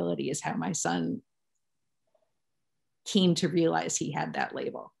disability is how my son came to realize he had that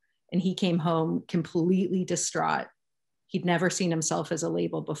label. And he came home completely distraught. He'd never seen himself as a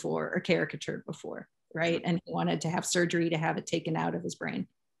label before or caricatured before, right? And he wanted to have surgery to have it taken out of his brain.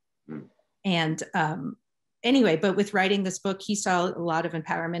 And anyway, but with writing this book, he saw a lot of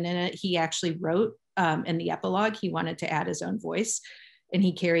empowerment in it. He actually wrote in the epilogue, he wanted to add his own voice. And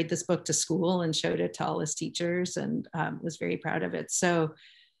he carried this book to school and showed it to all his teachers and was very proud of it. So,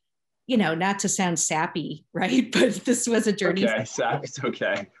 you know, not to sound sappy, right? But this was a journey. Okay, sappy's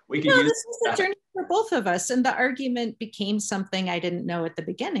okay. We can use this was a journey for both of us. And the argument became something I didn't know at the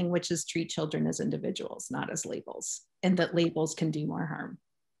beginning, which is treat children as individuals, not as labels, and that labels can do more harm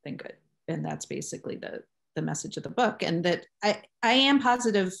than good. And that's basically the message of the book. And that I am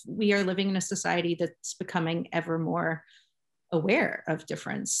positive we are living in a society that's becoming ever more aware of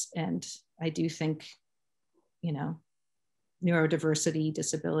difference. And I do think, you know, neurodiversity,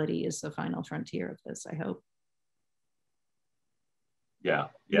 disability is the final frontier of this, I hope. Yeah.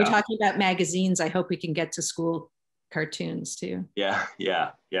 We're talking about magazines. I hope we can get to school cartoons too. Yeah,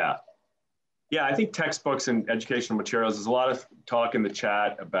 I think textbooks and educational materials, there's a lot of talk in the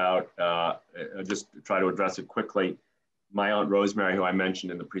chat about, just try to address it quickly. My Aunt Rosemary, who I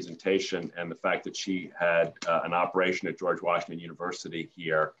mentioned in the presentation, and the fact that she had an operation at George Washington University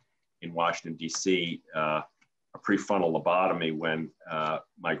here in Washington, DC, a prefrontal lobotomy when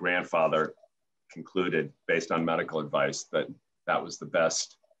my grandfather concluded, based on medical advice, that that was the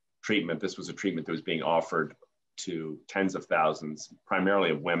best treatment. This was a treatment that was being offered to tens of thousands,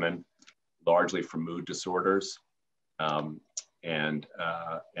 primarily of women, largely for mood disorders, and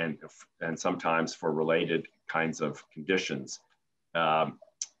sometimes for related kinds of conditions.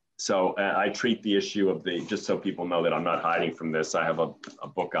 So I treat the issue of just so people know that I'm not hiding from this, I have a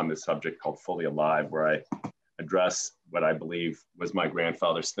book on this subject called Fully Alive, where I address what I believe was my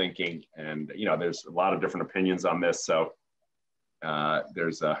grandfather's thinking. And, you know, there's a lot of different opinions on this. So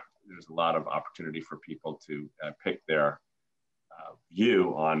there's a lot of opportunity for people to pick their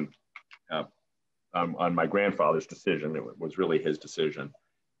view on my grandfather's decision. It was really his decision.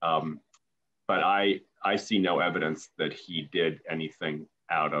 But I see no evidence that he did anything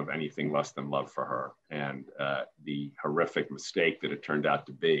out of anything less than love for her. And the horrific mistake that it turned out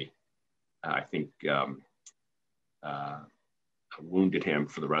to be, I think wounded him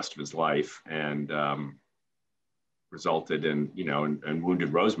for the rest of his life, and resulted in, you know, and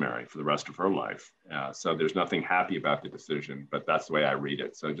wounded Rosemary for the rest of her life. So there's nothing happy about the decision, but that's the way I read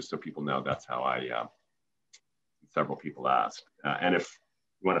it. So just so people know, that's how several people asked. And if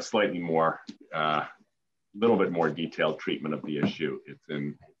you want a slightly more, little bit more detailed treatment of the issue, it's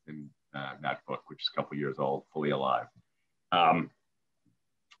in that book, which is a couple years old, Fully Alive.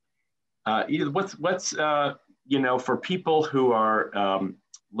 Edith, what's you know, for people who are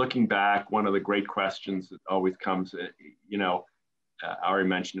looking back, one of the great questions that always comes, you know, I already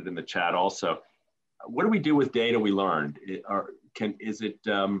mentioned it in the chat also, what do we do with data we learned? Is it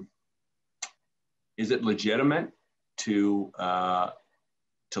legitimate to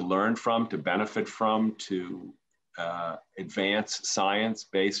learn from, to benefit from, to advance science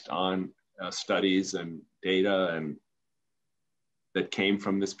based on studies and data and that came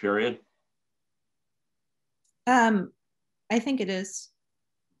from this period? I think it is.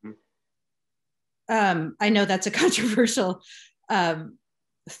 I know that's a controversial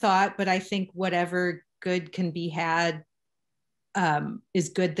thought, but I think whatever good can be had is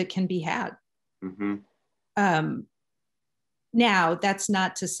good that can be had. Mm-hmm. Now, that's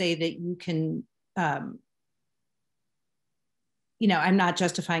not to say that you can, you know, I'm not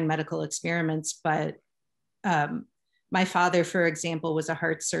justifying medical experiments, but my father, for example, was a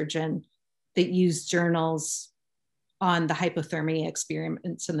heart surgeon that used journals on the hypothermia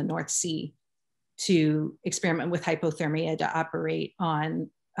experiments in the North Sea to experiment with hypothermia to operate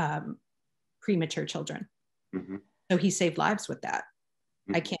on premature children. Mm-hmm. So he saved lives with that.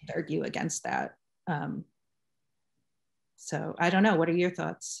 Mm-hmm. I can't argue against that. So I don't know. What are your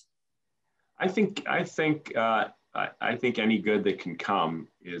thoughts? I think any good that can come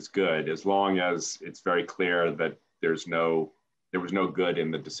is good, as long as it's very clear that there was no good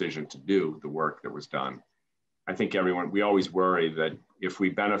in the decision to do the work that was done. I think we always worry that if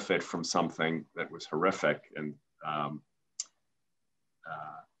we benefit from something that was horrific and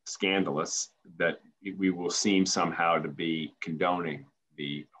scandalous, that we will seem somehow to be condoning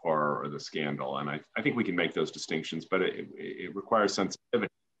the horror or the scandal. And I think we can make those distinctions, but it requires sensitivity.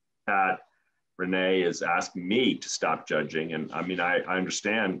 That Renee is asking me to stop judging. And I mean, I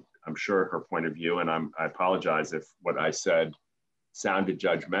understand, I'm sure, her point of view, and I apologize if what I said sounded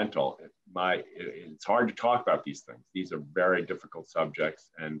judgmental. It's hard to talk about these things. These are very difficult subjects,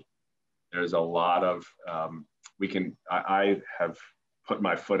 and there's a lot of, I have put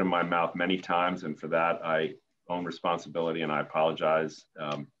my foot in my mouth many times, and for that I own responsibility, and I apologize.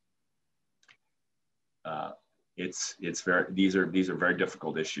 These are very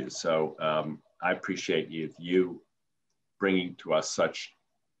difficult issues. So I appreciate you bringing to us such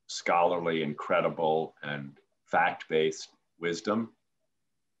scholarly and credible and fact-based wisdom,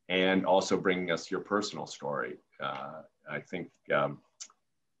 and also bringing us your personal story. I think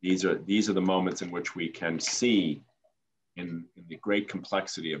these are the moments in which we can see in the great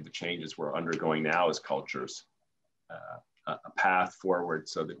complexity of the changes we're undergoing now as cultures, a path forward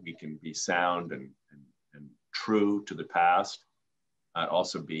so that we can be sound and true to the past,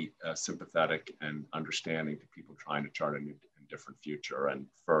 also be sympathetic and understanding to people trying to chart a new and different future. And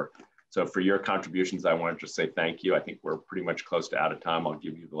so for your contributions, I wanted to say thank you. I think we're pretty much close to out of time. I'll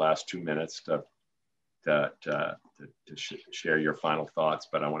give you the last 2 minutes to share your final thoughts,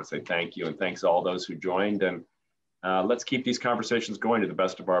 but I want to say thank you, and thanks to all those who joined. And let's keep these conversations going to the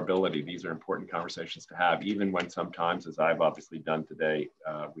best of our ability. These are important conversations to have, even when sometimes, as I've obviously done today,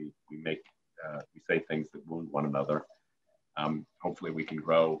 we say things that wound one another. Hopefully we can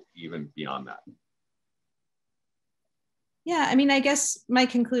grow even beyond that. Yeah, I mean, I guess my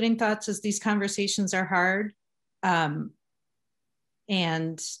concluding thoughts is these conversations are hard. And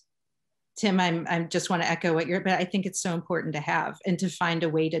Tim, I just want to echo what but I think it's so important to have and to find a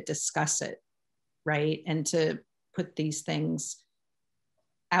way to discuss it, right? And to put these things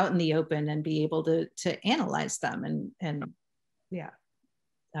out in the open and be able to analyze them and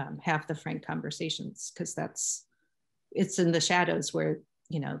have the frank conversations, because it's in the shadows where,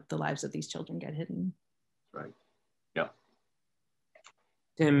 you know, the lives of these children get hidden. Right. Yeah.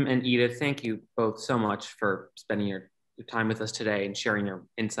 Tim and Edith, thank you both so much for spending your time with us today and sharing your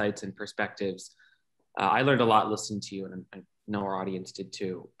insights and perspectives. I learned a lot listening to you, and I know our audience did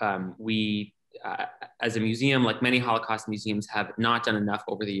too. We, as a museum, like many Holocaust museums, have not done enough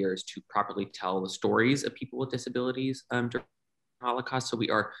over the years to properly tell the stories of people with disabilities during the Holocaust. So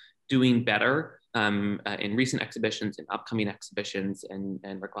we are doing better in recent exhibitions and upcoming exhibitions, and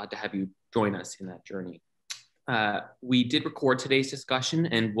we're glad to have you join us in that journey. We did record today's discussion,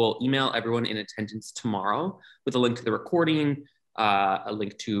 and we'll email everyone in attendance tomorrow with a link to the recording, a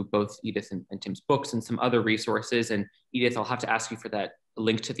link to both Edith and Tim's books and some other resources. And Edith, I'll have to ask you for that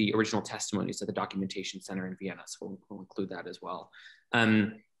link to the original testimonies at the Documentation Center in Vienna. So we'll include that as well.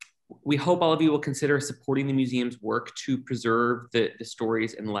 We hope all of you will consider supporting the museum's work to preserve the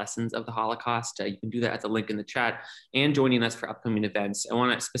stories and lessons of the Holocaust. You can do that at the link in the chat, and joining us for upcoming events. I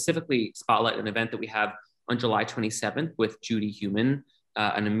want to specifically spotlight an event that we have on July 27th with Judy Heumann,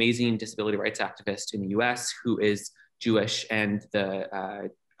 an amazing disability rights activist in the US who is Jewish and the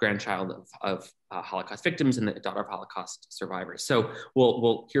grandchild of Holocaust victims and the daughter of Holocaust survivors. So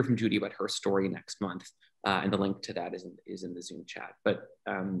we'll hear from Judy about her story next month, and the link to that is in the Zoom chat. But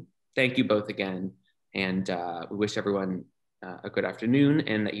thank you both again, and we wish everyone a good afternoon,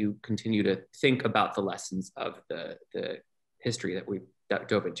 and that you continue to think about the lessons of the history that we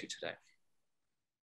dove into today.